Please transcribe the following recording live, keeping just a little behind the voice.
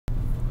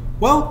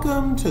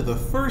Welcome to the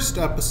first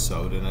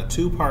episode in a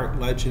two-part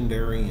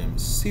Legendarium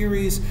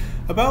series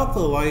about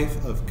the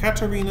life of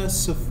Caterina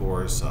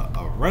Sforza,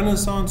 a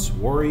Renaissance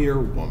warrior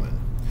woman.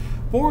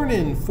 Born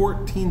in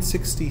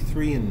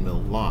 1463 in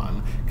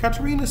Milan,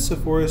 Caterina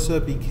Sforza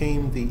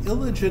became the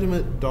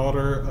illegitimate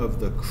daughter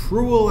of the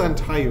cruel and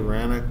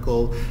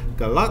tyrannical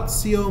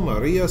Galeazzo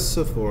Maria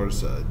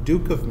Sforza,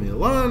 Duke of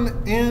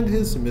Milan, and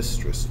his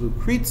mistress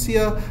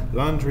Lucrezia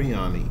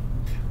Landriani.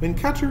 When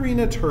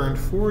Caterina turned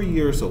 4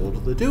 years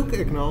old, the Duke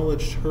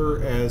acknowledged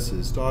her as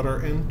his daughter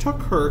and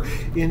took her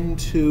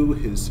into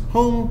his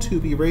home to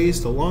be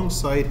raised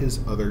alongside his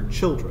other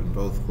children,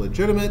 both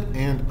legitimate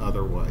and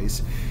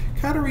otherwise.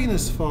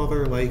 Caterina's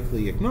father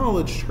likely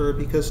acknowledged her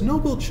because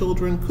noble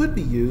children could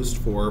be used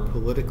for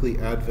politically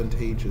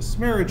advantageous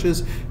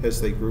marriages as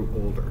they grew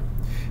older.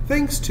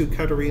 Thanks to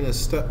Caterina's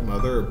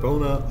stepmother,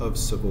 Bona of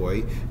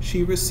Savoy,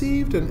 she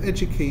received an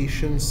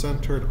education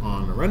centered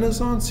on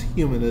Renaissance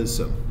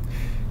humanism.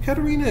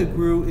 Caterina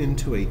grew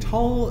into a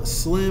tall,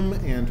 slim,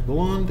 and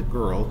blonde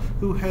girl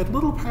who had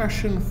little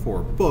passion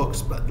for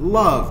books but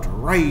loved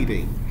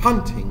riding,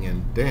 hunting,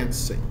 and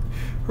dancing.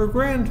 Her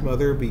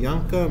grandmother,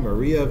 Bianca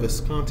Maria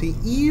Visconti,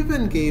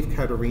 even gave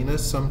Caterina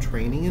some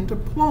training in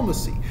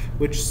diplomacy,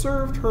 which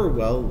served her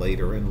well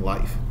later in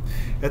life.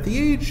 At the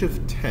age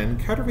of 10,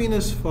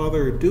 Caterina's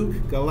father,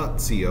 Duke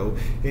Galeazzo,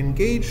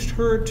 engaged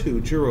her to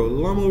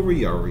Girolamo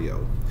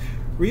Riario.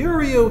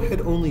 Riario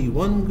had only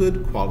one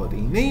good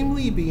quality,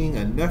 namely being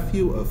a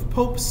nephew of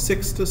Pope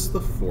Sixtus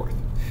IV.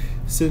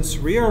 Since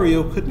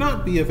Riario could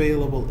not be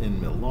available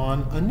in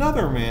Milan,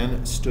 another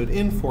man stood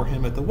in for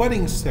him at the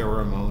wedding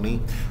ceremony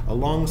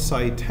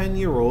alongside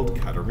 10-year-old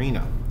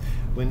Caterina.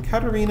 When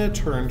Caterina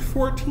turned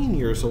 14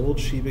 years old,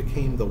 she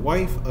became the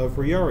wife of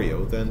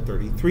Riario, then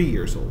 33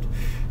 years old.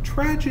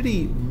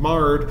 Tragedy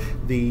marred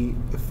the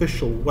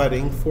official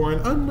wedding, for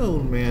an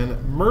unknown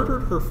man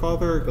murdered her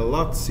father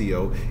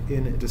Galeazzo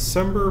in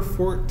December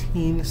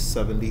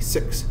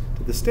 1476.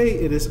 To this day,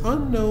 it is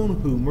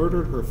unknown who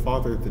murdered her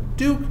father, the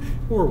Duke,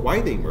 or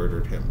why they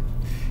murdered him.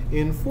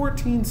 In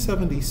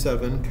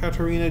 1477,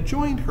 Caterina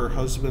joined her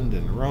husband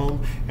in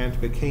Rome and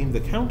became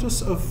the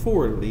Countess of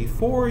Forli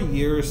 4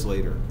 years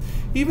later.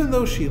 Even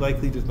though she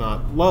likely did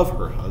not love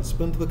her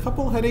husband, the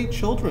couple had 8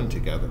 children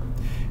together.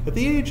 At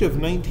the age of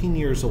 19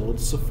 years old,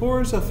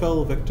 Sforza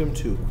fell victim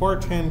to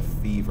quartan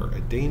fever,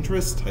 a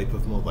dangerous type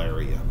of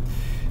malaria.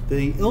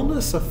 The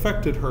illness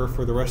affected her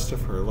for the rest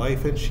of her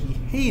life, and she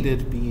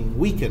hated being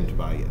weakened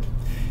by it.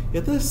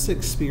 Yet this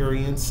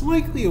experience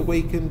likely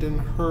awakened in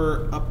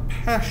her a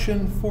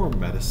passion for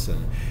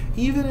medicine.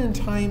 Even in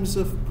times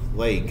of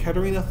plague,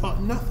 Caterina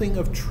thought nothing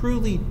of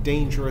truly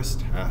dangerous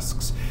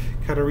tasks.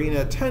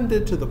 Caterina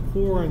tended to the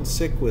poor and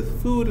sick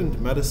with food and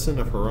medicine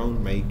of her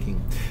own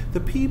making. The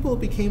people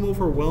became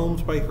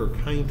overwhelmed by her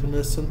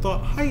kindness and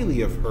thought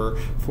highly of her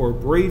for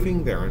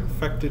braving their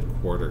infected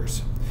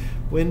quarters.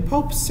 When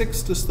Pope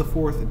Sixtus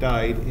IV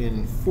died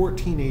in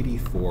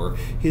 1484,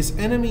 his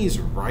enemies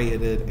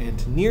rioted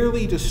and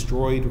nearly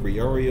destroyed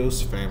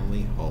Riario's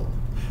family home.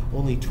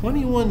 Only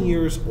 21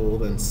 years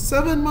old and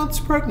 7 months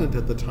pregnant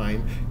at the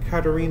time,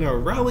 Caterina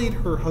rallied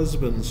her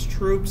husband's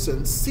troops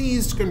and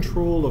seized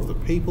control of the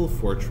papal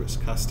fortress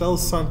Castel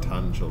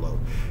Sant'Angelo.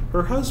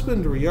 Her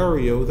husband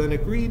Riario then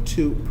agreed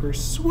to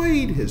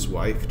persuade his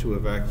wife to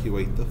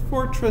evacuate the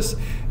fortress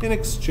in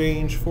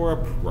exchange for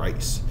a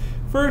price.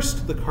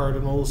 First, the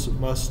cardinals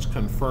must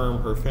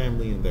confirm her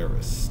family in their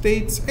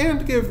estates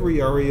and give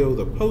Riario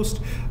the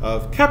post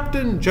of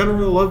Captain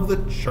General of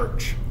the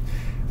Church.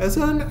 As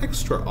an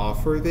extra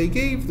offer, they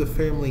gave the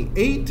family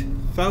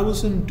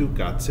 8,000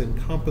 ducats in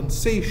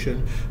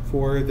compensation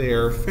for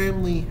their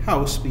family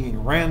house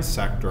being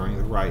ransacked during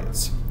the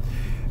riots.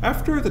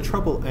 After the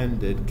trouble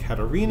ended,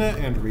 Caterina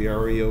and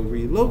Riario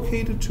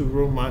relocated to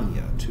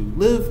Romagna to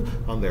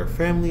live on their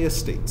family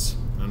estates.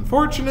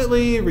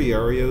 Unfortunately,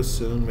 Riario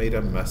soon made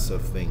a mess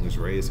of things,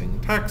 raising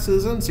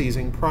taxes and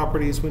seizing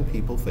properties when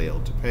people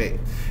failed to pay.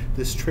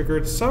 This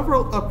triggered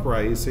several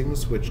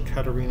uprisings, which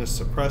Caterina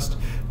suppressed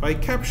by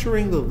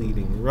capturing the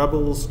leading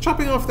rebels,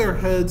 chopping off their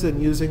heads,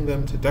 and using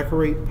them to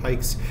decorate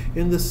pikes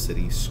in the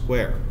city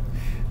square.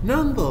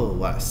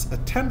 Nonetheless,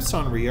 attempts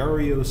on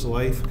Riario's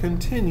life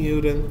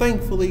continued, and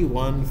thankfully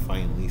one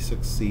finally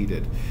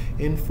succeeded.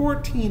 In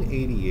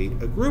 1488,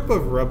 a group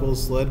of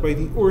rebels led by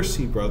the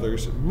Orsi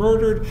brothers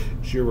murdered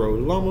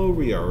Girolamo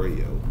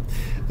Riario.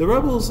 The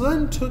rebels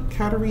then took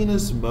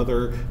Caterina's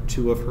mother,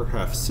 2 of her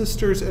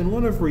half-sisters, and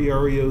 1 of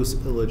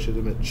Riario's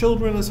illegitimate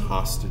children as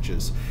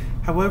hostages.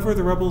 However,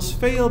 the rebels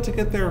failed to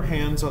get their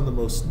hands on the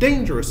most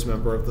dangerous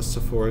member of the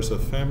Sforza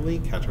family,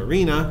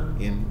 Caterina,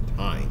 in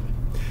time.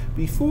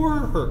 Before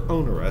her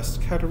own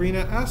arrest,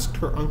 Caterina asked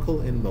her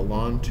uncle in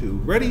Milan to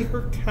ready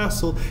her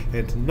castle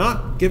and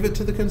not give it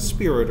to the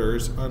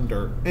conspirators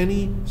under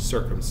any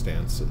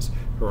circumstances.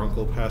 Her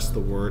uncle passed the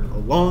word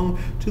along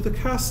to the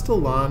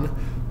Castellan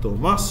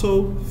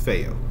Tommaso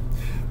Feo.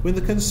 When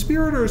the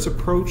conspirators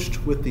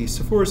approached with the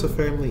Sforza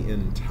family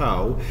in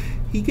tow,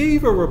 he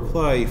gave a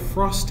reply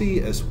frosty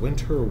as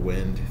winter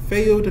wind.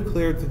 Feo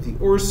declared that the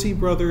Orsi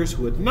brothers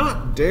would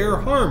not dare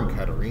harm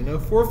Caterina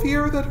for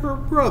fear that her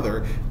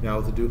brother, now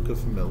the Duke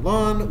of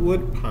Milan,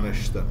 would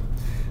punish them.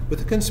 With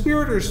the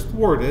conspirators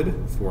thwarted,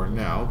 for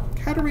now,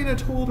 Caterina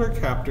told her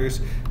captors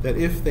that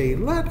if they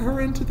let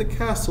her into the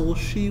castle,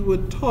 she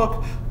would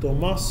talk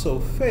Tommaso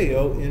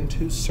Feo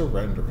into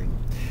surrendering.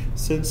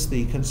 Since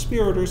the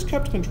conspirators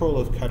kept control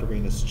of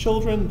Caterina's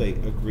children, they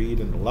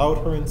agreed and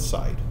allowed her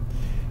inside.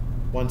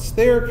 Once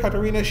there,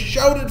 Caterina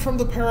shouted from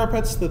the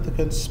parapets that the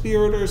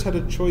conspirators had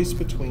a choice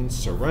between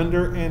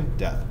surrender and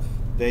death.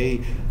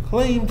 They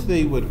claimed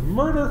they would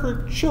murder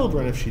her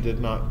children if she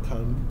did not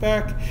come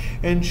back,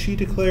 and she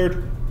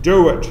declared,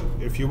 "Do it!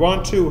 If you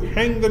want to,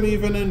 hang them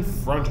even in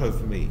front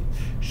of me."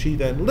 She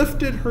then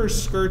lifted her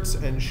skirts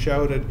and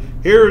shouted,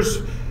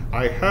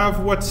 I have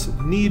what's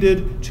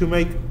needed to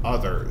make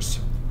others."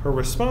 Her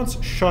response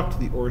shocked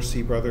the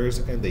Orsi brothers,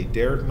 and they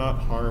dared not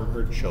harm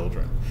her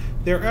children.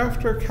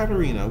 Thereafter,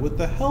 Caterina, with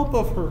the help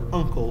of her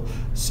uncle,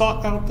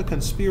 sought out the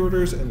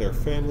conspirators and their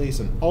families,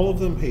 and all of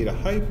them paid a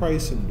high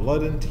price in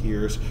blood and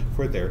tears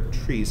for their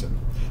treason.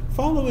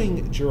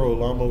 Following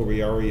Girolamo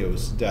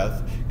Riario's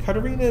death,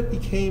 Caterina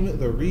became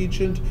the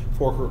regent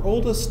for her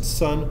oldest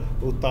son,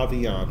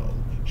 Ottaviano.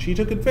 She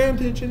took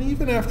advantage, and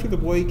even after the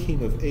boy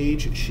came of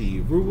age,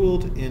 she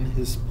ruled in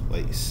his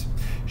place.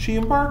 She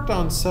embarked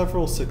on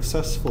several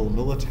successful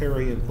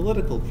military and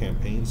political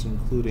campaigns,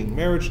 including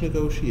marriage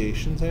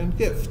negotiations and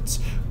gifts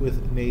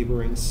with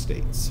neighboring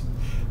states.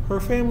 Her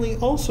family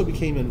also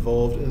became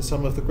involved in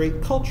some of the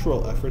great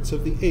cultural efforts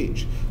of the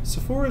age.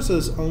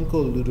 Sforza's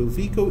uncle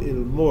Ludovico il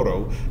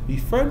Moro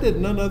befriended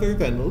none other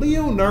than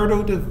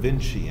Leonardo da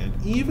Vinci, and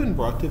even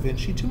brought da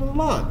Vinci to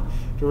Milan.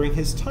 During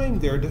his time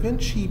there, da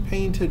Vinci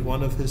painted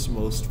one of his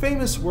most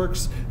famous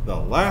works, The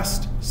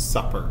Last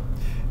Supper.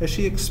 As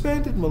she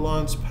expanded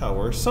Milan's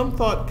power, some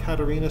thought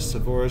Caterina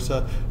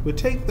Sforza would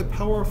take the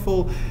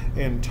powerful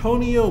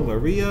Antonio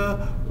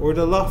Maria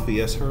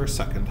Ordelaffi as her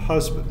second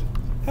husband.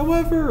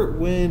 However,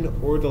 when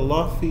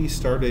Ordelaffi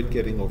started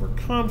getting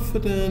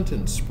overconfident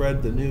and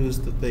spread the news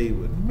that they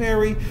would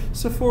marry,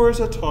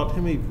 Sforza taught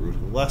him a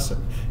brutal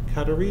lesson.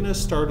 Caterina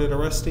started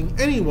arresting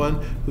anyone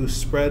who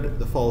spread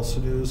the false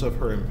news of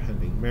her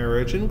impending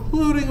marriage,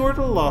 including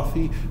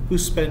Ordelaffi, who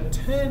spent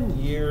 10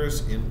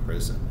 years in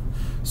prison.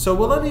 So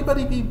will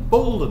anybody be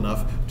bold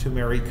enough to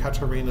marry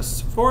Caterina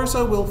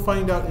Sforza? We'll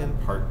find out in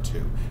part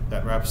 2.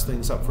 That wraps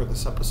things up for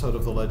this episode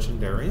of The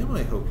Legendarium.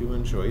 I hope you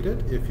enjoyed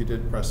it. If you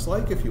did, press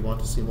like. If you want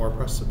to see more,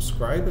 press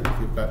subscribe. And if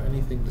you've got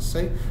anything to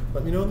say,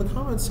 let me know in the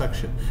comments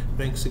section.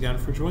 Thanks again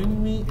for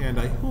joining me, and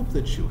I hope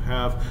that you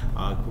have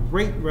a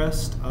great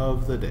rest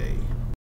of the day.